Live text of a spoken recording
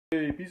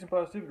Hey, peace and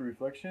positivity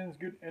reflections,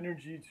 good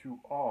energy to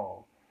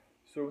all.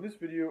 So in this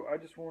video, I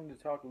just wanted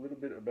to talk a little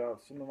bit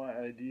about some of my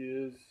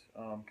ideas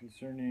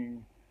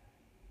concerning,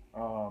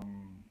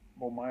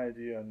 my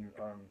idea on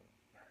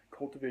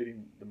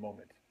cultivating the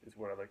moment is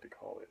what I like to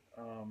call it.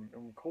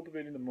 And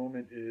cultivating the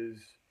moment is,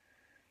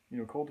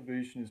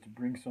 cultivation is to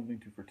bring something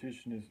to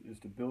fruition, is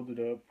to build it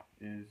up,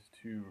 is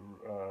to,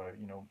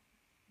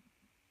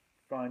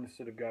 find a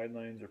set of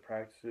guidelines or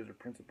practices or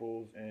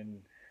principles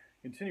and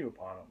continue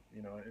upon them,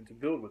 and to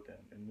build with them.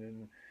 And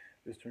then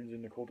this turns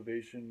into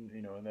cultivation,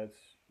 and that's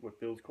what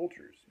builds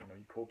cultures.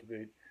 You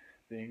cultivate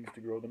things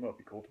to grow them up.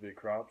 You cultivate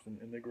crops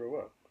and they grow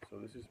up. So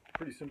this is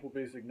pretty simple,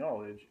 basic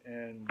knowledge.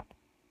 And,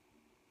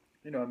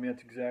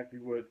 that's exactly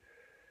what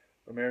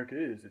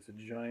America is. It's a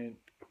giant,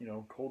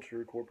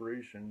 culture,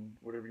 corporation,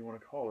 whatever you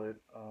want to call it,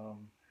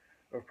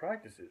 of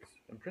practices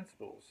and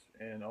principles,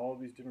 and all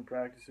of these different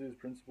practices,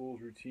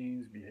 principles,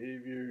 routines,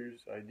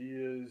 behaviors,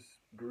 ideas,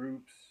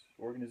 groups,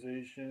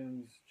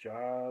 organizations,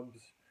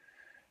 jobs,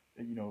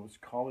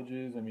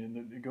 colleges. I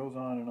mean, it goes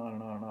on and on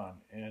and on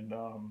and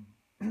on.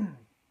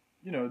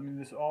 And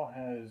this all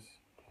has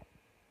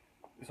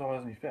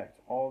an effect.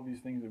 All of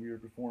these things that we are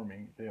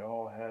performing, they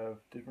all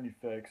have different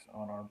effects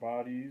on our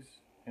bodies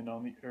and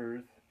on the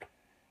earth.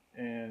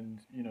 And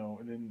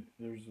then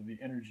there's the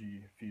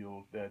energy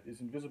field that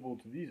is invisible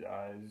to these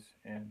eyes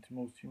and to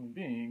most human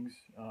beings,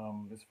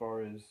 as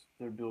far as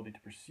their ability to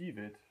perceive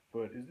it,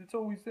 but it's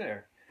always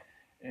there,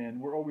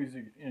 and we're always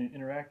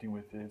interacting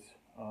with it,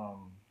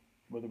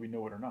 whether we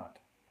know it or not.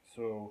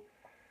 So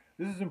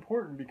this is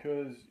important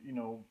because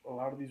a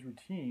lot of these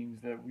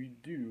routines that we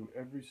do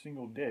every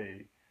single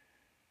day,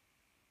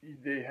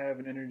 they have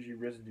an energy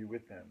residue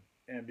with them.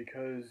 And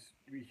because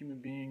we human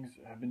beings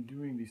have been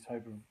doing these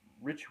type of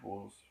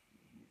rituals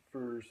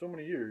for so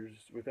many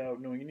years without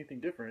knowing anything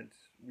different,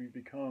 we've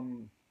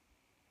become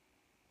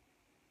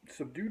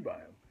subdued by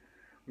them.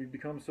 We've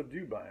become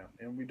subdued by them,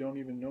 and we don't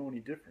even know any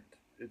different.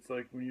 It's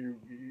like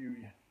when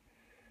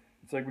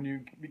it's like when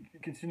you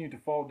continue to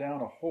fall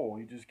down a hole,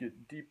 you just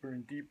get deeper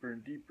and deeper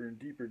and deeper and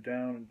deeper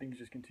down, and things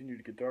just continue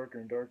to get darker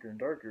and darker and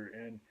darker,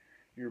 and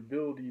your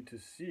ability to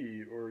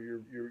see, or your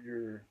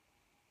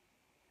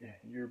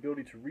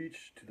ability to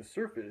reach to the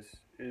surface,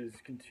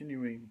 is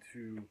continuing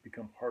to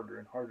become harder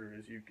and harder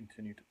as you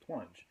continue to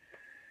plunge.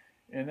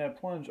 And that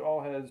plunge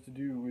all has to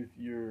do with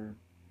your,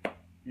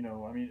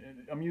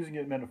 I'm using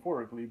it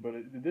metaphorically, but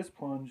this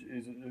plunge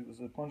is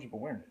a plunge of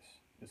awareness.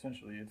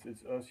 Essentially,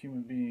 it's us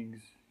human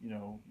beings,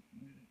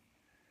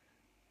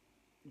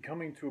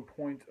 coming to a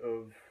point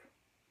of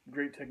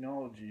great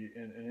technology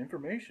and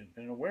information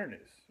and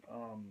awareness.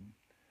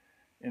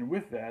 And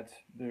with that,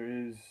 there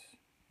is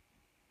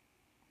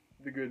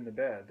the good and the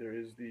bad. There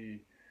is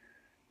the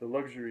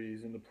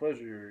luxuries and the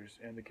pleasures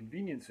and the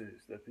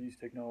conveniences that these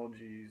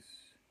technologies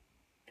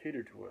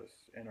cater to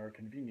us and our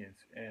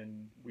convenience,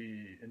 and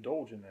we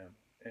indulge in them.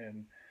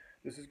 And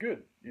this is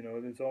good.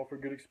 It's all for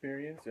good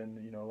experience, and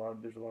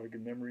there's a lot of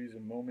good memories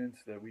and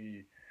moments that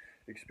we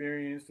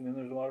experienced, and then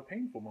there's a lot of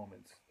painful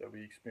moments that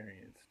we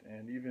experienced,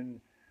 and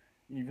even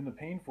the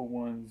painful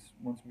ones,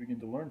 once we begin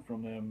to learn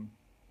from them,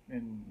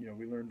 and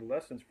we learn the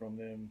lessons from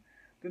them,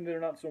 then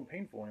they're not so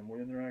painful anymore.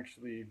 Then they're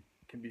actually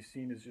can be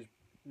seen as just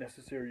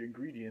necessary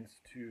ingredients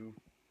to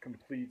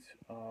complete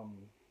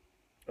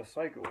a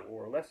cycle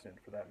or a lesson,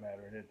 for that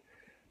matter, and it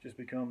just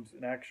becomes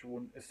an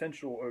actual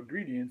essential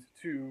ingredient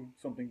to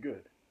something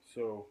good.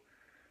 So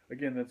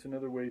again, that's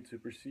another way to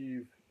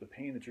perceive the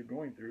pain that you're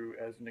going through,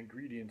 as an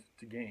ingredient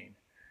to gain.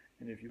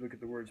 And if you look at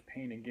the words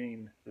pain and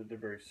gain, they're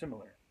very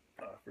similar,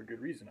 for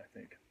good reason, I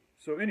think.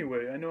 So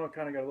anyway, I know I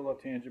kind of got a little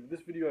off tangent, but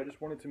this video I just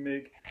wanted to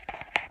make,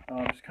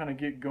 just kind of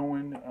get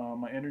going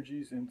my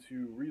energies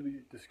into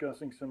really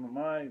discussing some of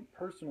my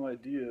personal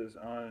ideas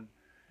on,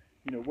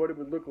 what it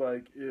would look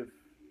like if,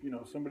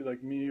 somebody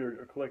like me,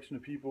 or a collection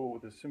of people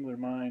with a similar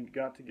mind,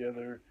 got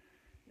together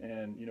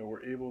and,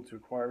 were able to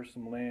acquire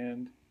some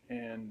land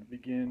and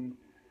begin,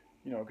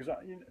 because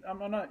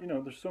I'm not,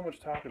 there's so much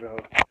talk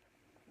about,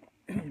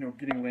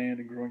 getting land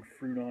and growing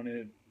fruit on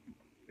it,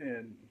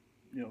 and,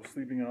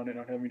 sleeping on it,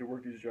 not having to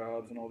work these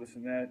jobs and all this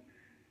and that.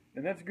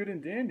 And that's good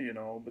and dandy and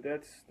all, but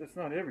that's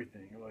not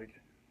everything.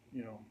 Like,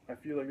 I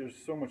feel like there's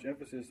so much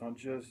emphasis on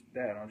just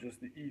that, on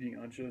just the eating,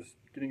 on just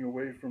getting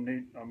away from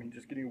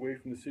just getting away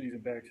from the cities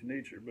and back to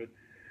nature. But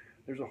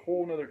there's a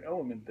whole other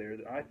element there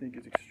that I think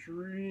is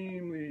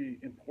extremely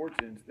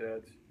important,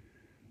 that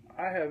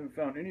I haven't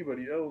found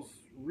anybody else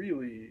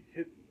really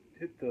hit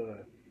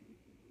the,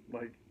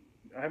 like,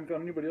 I haven't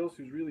found anybody else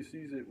who really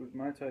sees it with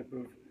my type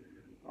of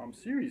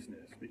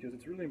seriousness, because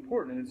it's really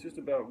important, and it's just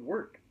about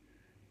work.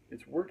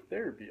 It's work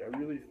therapy. I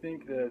really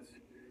think that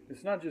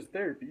it's not just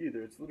therapy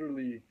either. It's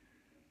literally,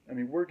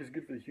 work is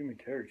good for the human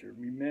character.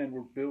 Men,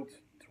 we're built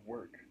to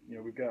work.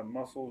 We've got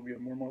muscles. We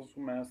have more muscle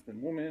mass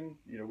than women.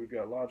 We've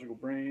got logical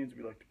brains.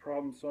 We like to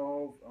problem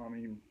solve.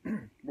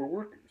 We're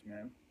workers,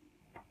 man.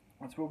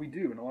 That's what we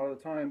do. And a lot of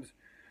the times,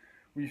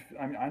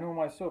 I know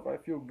myself. I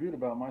feel good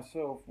about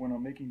myself when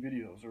I'm making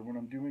videos, or when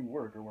I'm doing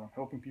work, or when I'm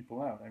helping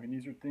people out.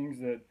 These are things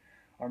that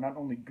are not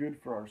only good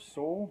for our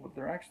soul, but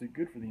they're actually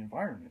good for the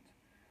environment.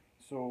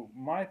 So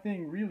my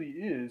thing really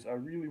is, I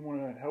really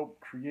want to help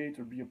create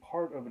or be a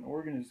part of an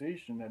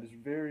organization that is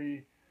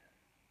very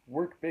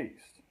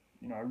work-based.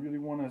 I really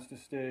want us to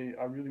stay,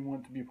 I really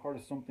want to be a part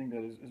of something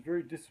that is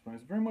very disciplined.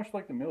 It's very much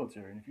like the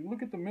military. And if you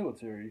look at the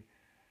military,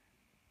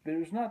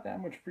 there's not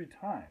that much free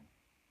time.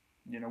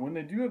 When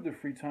they do have their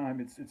free time,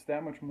 it's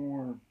that much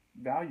more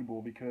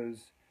valuable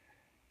because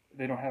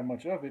they don't have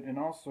much of it, and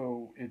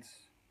also it's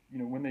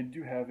when they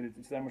do have it,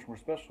 it's that much more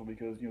special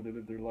because they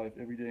live their life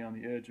every day on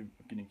the edge of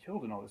getting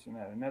killed and all this and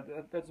that, and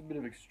that's a bit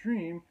of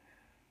extreme,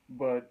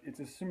 but it's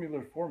a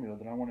similar formula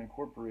that I want to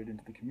incorporate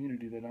into the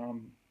community that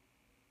I'm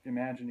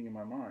imagining in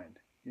my mind.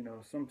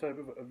 Some type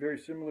of a very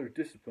similar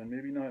discipline,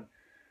 maybe not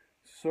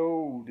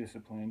so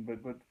disciplined,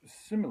 but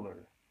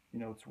similar.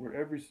 It's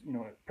where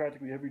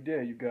practically every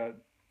day you've got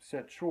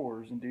set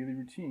chores and daily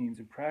routines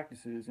and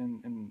practices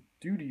and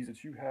duties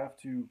that you have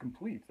to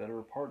complete that are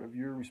a part of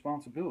your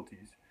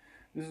responsibilities.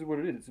 This is what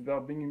it is. It's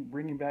about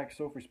bringing back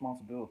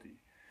self-responsibility.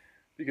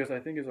 Because I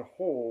think as a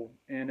whole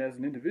and as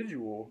an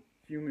individual,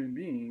 human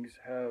beings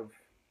have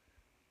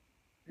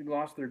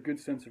lost their good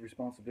sense of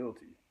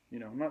responsibility.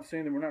 I'm not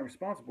saying that we're not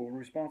responsible. We're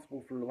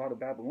responsible for a lot of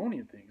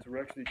Babylonian things.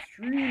 We're actually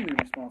extremely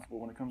responsible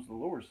when it comes to the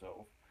lower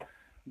self.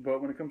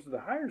 But when it comes to the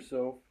higher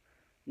self,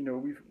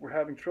 we're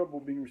having trouble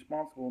being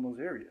responsible in those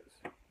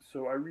areas.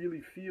 So I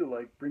really feel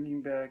like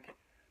bringing back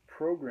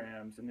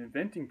programs and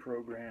inventing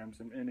programs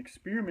and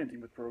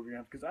experimenting with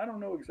programs, because I don't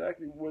know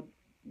exactly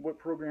what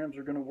programs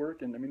are going to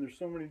work. And I mean, there's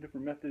so many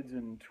different methods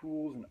and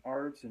tools and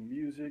arts and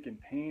music and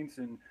paints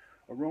and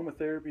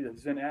aromatherapy that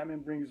Zen Atman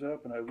brings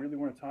up, and I really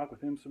want to talk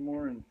with him some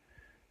more and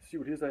see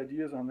what his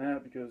ideas on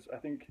that, because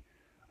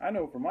I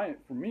know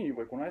for me,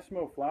 like when I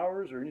smell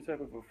flowers or any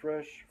type of a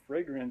fresh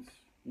fragrance,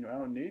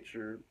 out in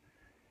nature,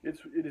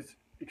 it is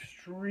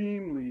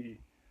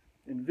extremely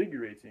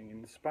invigorating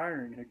and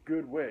inspiring in a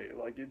good way.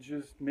 Like it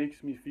just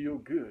makes me feel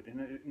good,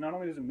 and not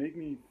only does it make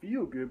me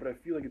feel good, but I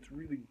feel like it's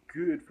really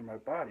good for my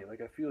body. Like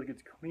I feel like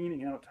it's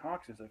cleaning out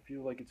toxins. I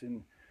feel like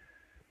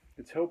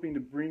it's helping to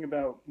bring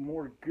about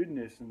more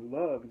goodness and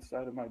love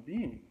inside of my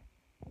being.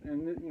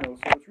 And so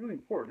it's really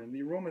important. And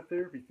the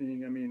aromatherapy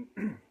thing, I mean,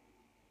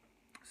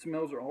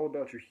 smells are all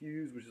about your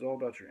hues, which is all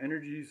about your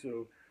energy.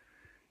 So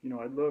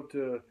I'd love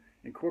to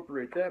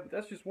incorporate that, but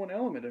that's just one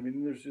element. I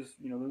mean, there's just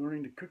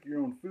learning to cook your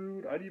own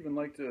food. I'd even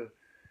like to,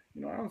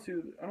 I don't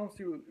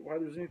see why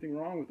there's anything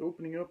wrong with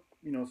opening up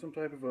some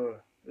type of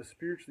a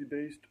spiritually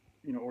based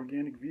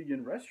organic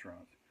vegan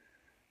restaurant.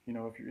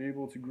 If you're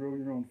able to grow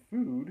your own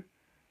food,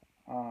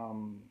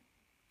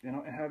 and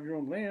have your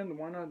own land,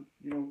 why not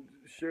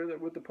share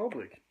that with the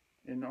public,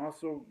 and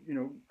also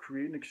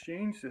create an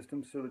exchange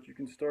system so that you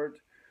can start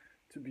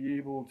to be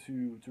able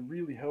to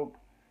really help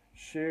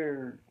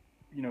share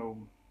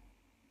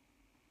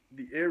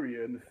the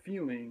area and the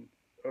feeling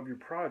of your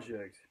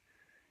project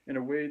in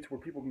a way to where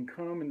people can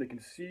come and they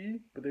can see,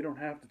 but they don't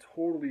have to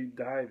totally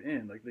dive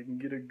in. Like they can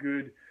get a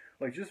good,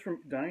 like just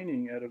from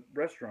dining at a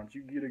restaurant,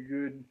 you get a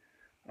good,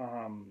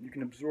 you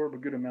can absorb a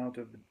good amount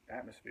of the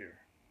atmosphere.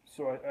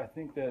 So I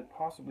think that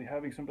possibly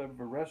having some type of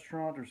a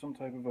restaurant or some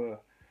type of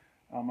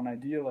an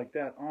idea like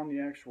that on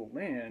the actual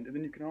land, and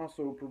then you can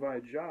also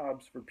provide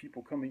jobs for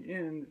people coming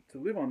in to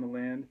live on the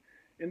land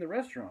in the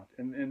restaurant,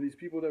 and these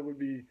people that would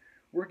be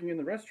working in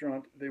the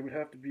restaurant, they would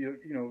have to be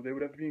they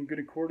would have to be in good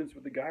accordance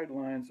with the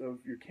guidelines of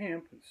your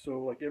camp, so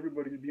like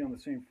everybody would be on the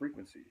same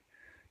frequency,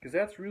 because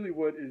that's really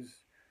what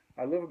is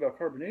I love about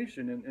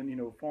carbonation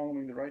and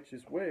following the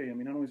righteous way. I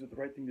mean, not only is it the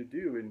right thing to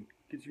do and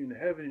gets you into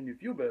heaven and you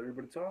feel better,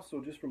 but it's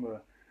also just from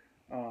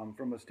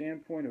a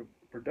standpoint of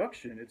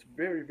production, it's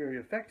very, very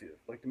effective.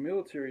 Like the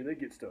military, they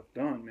get stuff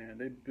done, man.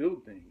 They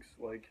build things.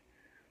 Like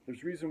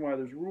there's reason why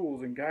there's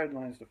rules and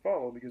guidelines to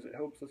follow, because it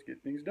helps us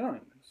get things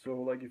done.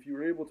 So like if you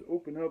were able to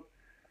open up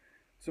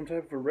some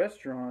type of a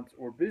restaurant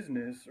or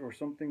business or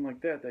something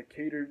like that that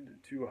catered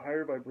to a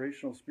higher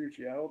vibrational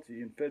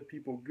spirituality and fed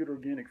people good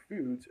organic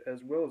foods,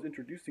 as well as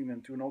introducing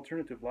them to an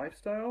alternative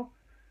lifestyle,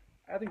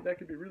 I think that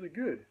could be really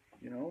good.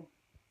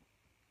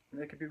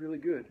 That could be really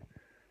good.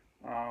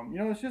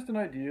 It's just an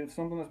idea. It's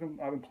something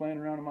I've been playing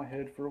around in my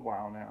head for a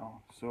while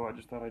now. So I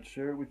just thought I'd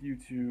share it with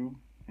YouTube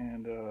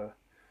and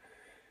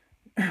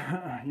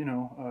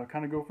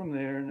kind of go from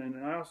there.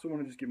 And I also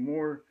want to just get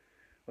more.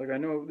 Like I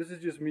know this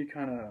is just me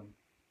kind of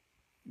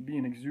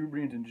being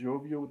exuberant and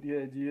jovial with the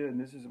idea, and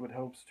this is what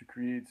helps to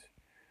create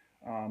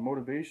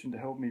motivation to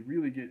help me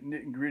really get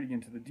nit and gritty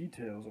into the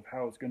details of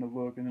how it's going to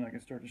look, and then I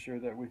can start to share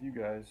that with you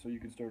guys, so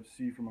you can start to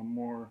see from a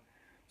more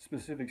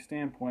specific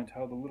standpoint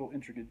how the little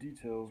intricate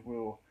details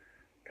will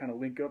kind of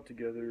link up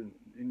together,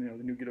 and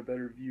then you'll get a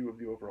better view of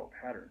the overall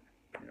pattern,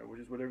 which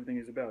is what everything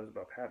is about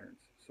patterns.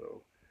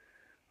 So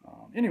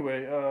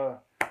anyway,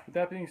 with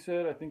that being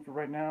said, I think for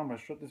right now I'm going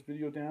to shut this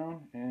video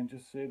down and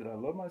just say that I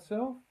love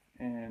myself,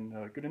 and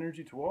good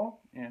energy to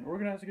all, and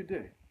organize a good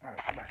day. Alright,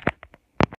 bye.